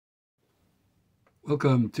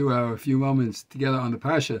Welcome to our few moments together on the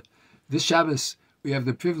Parsha. This Shabbos, we have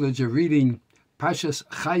the privilege of reading Parshas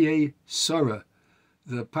Chayei Sarah,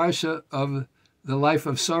 the Parsha of the life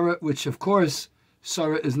of Sarah, which, of course,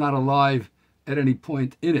 Sarah is not alive at any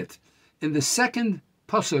point in it. In the second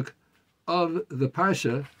pasuk of the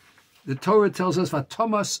Parsha, the Torah tells us,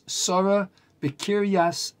 Vatomas Sarah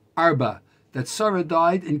bekiryas Arba, that Sarah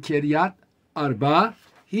died in Kiryat Arba,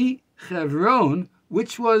 he Chevron,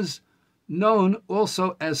 which was known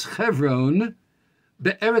also as Chevron,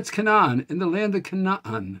 Be'eretz Canaan, in the land of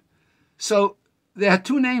Canaan. So there are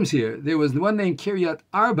two names here. There was one named Kiryat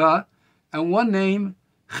Arba and one named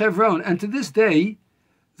Chevron. And to this day,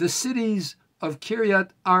 the cities of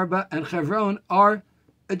Kiryat Arba and Chevron are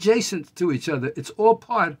adjacent to each other. It's all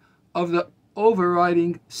part of the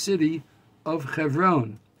overriding city of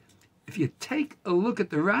Chevron. If you take a look at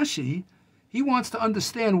the Rashi, he wants to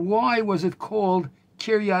understand why was it called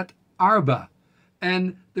Kiryat Arba.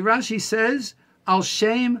 And the Rashi says, Al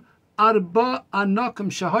Shem Arba Anakim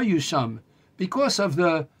Shahayusham, because of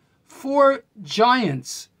the four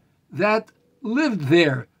giants that lived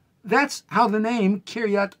there. That's how the name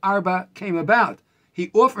Kiryat Arba came about. He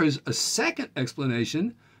offers a second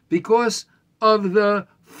explanation because of the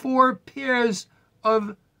four pairs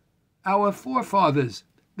of our forefathers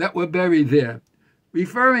that were buried there,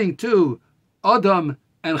 referring to Adam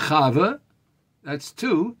and Chava, that's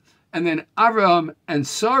two, and then Abraham and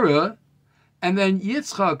Sarah, and then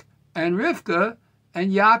Yitzchak and Rivka,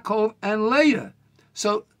 and Yaakov and Leah.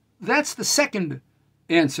 So that's the second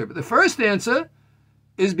answer. But the first answer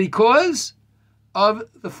is because of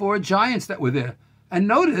the four giants that were there. And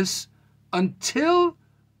notice, until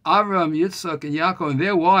Abraham, Yitzchak, and Yaakov and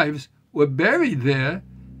their wives were buried there,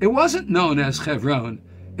 it wasn't known as Chevron.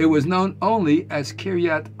 It was known only as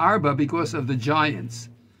Kiryat Arba because of the giants.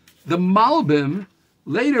 The Malbim,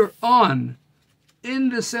 later on in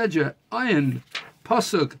the Sedra, Ayin,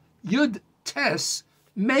 Pasuk, Yud Tes,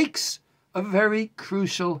 makes a very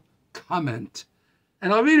crucial comment.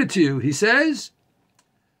 And I'll read it to you. He says,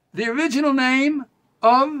 the original name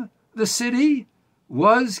of the city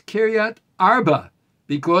was Kiryat Arba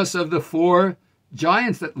because of the four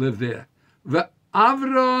giants that lived there.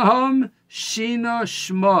 Avraham Shina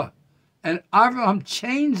Shma. And Avraham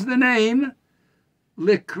changed the name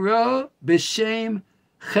Likro B'Shem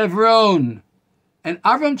Chevron. And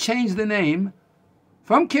Avram changed the name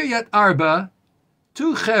from Kiryat Arba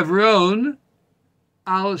to Chevron,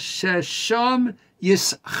 Al Shesham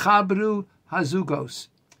Yischabru Hazugos.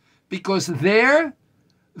 Because there,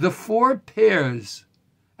 the four pairs,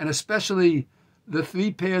 and especially the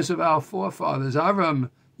three pairs of our forefathers,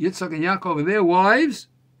 Avram, Yitzchak, and Yaakov, and their wives,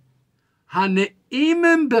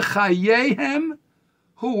 Hane'imim B'chayehem,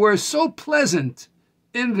 who were so pleasant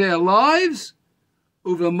in their lives,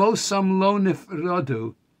 uvamosam lo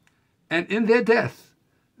nifradu, and in their death,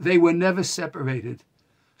 they were never separated.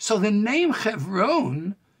 So the name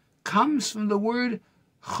Chevron comes from the word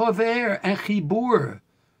chover and chibur,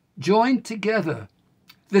 joined together.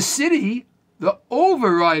 The city, the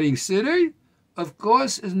overriding city, of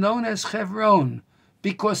course, is known as Chevron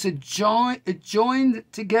because it joined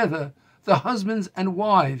together the husbands and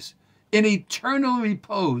wives in eternal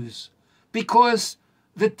repose, because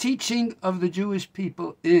the teaching of the Jewish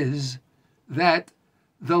people is that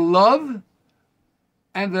the love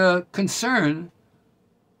and the concern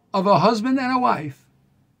of a husband and a wife,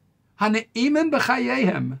 Hane'imim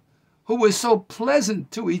b'chayehem, who were so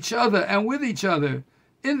pleasant to each other and with each other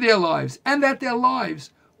in their lives, and that their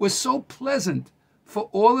lives were so pleasant for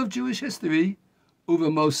all of Jewish history,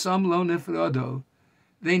 uvamosam lo nifrado,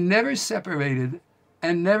 they never separated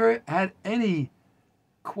and never had any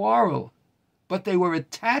quarrel, but they were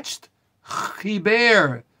attached,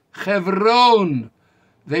 chiber, Chevron.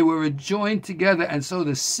 They were joined together, and so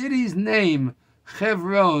the city's name,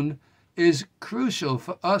 Chevron, is crucial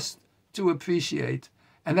for us to appreciate,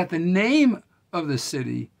 and that the name of the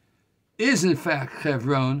city is in fact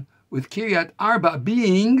Chevron, with Kiryat Arba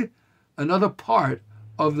being another part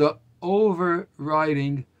of the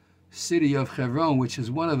overriding city of Chevron, which is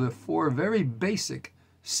one of the four very basic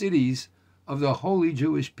cities of the holy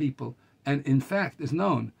Jewish people, and in fact is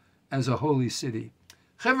known as a holy city.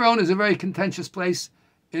 Chevron is a very contentious place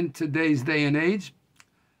in today's day and age,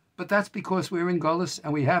 but that's because we're in Golus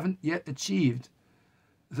and we haven't yet achieved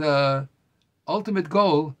the ultimate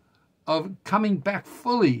goal of coming back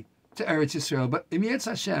fully to Eretz Yisrael. But Im Yetz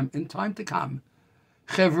Hashem, in time to come,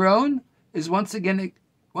 Chevron is once again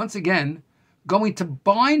going to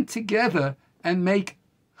bind together and make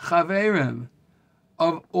Chaverim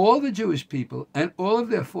of all the Jewish people and all of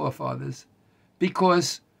their forefathers,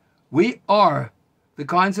 because we are the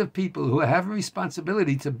kinds of people who have a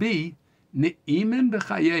responsibility to be ni'imim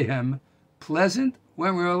b'chayehem, pleasant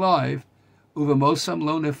when we're alive, uvamosam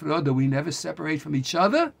lo nefroda, we never separate from each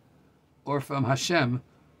other or from Hashem,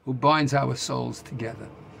 who binds our souls together.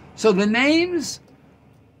 So the names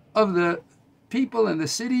of the people and the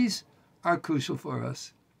cities are crucial for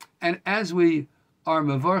us. And as we are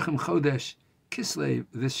Mevorchim Hachodesh Kislev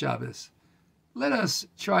this Shabbos, let us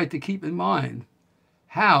try to keep in mind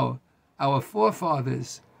how our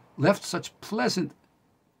forefathers left such pleasant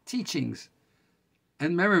teachings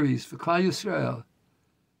and memories for Klal Yisrael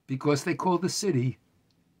because they called the city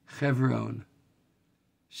Chevron.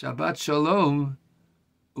 Shabbat Shalom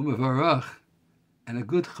Umevarach, and a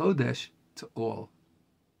good Chodesh to all.